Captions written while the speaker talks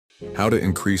How to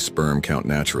increase sperm count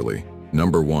naturally.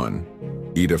 Number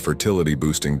 1. Eat a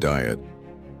fertility-boosting diet.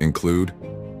 Include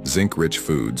zinc-rich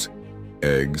foods,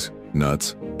 eggs,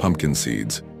 nuts, pumpkin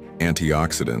seeds,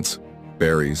 antioxidants,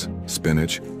 berries,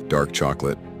 spinach, dark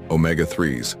chocolate,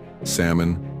 omega-3s,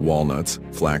 salmon, walnuts,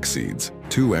 flax seeds.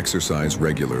 2. Exercise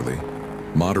regularly.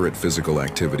 Moderate physical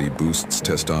activity boosts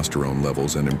testosterone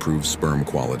levels and improves sperm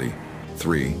quality.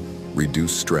 3.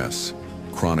 Reduce stress.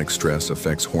 Chronic stress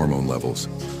affects hormone levels.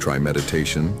 Try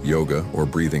meditation, yoga, or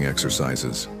breathing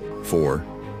exercises. 4.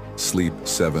 Sleep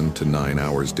 7 to 9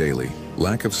 hours daily.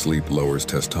 Lack of sleep lowers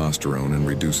testosterone and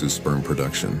reduces sperm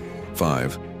production.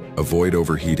 5. Avoid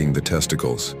overheating the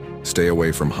testicles. Stay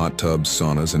away from hot tubs,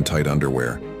 saunas, and tight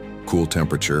underwear. Cool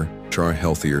temperature, try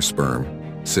healthier sperm.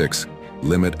 6.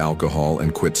 Limit alcohol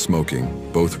and quit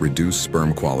smoking. Both reduce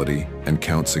sperm quality and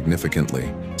count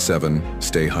significantly. 7.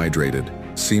 Stay hydrated.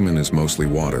 Semen is mostly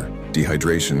water.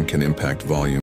 Dehydration can impact volume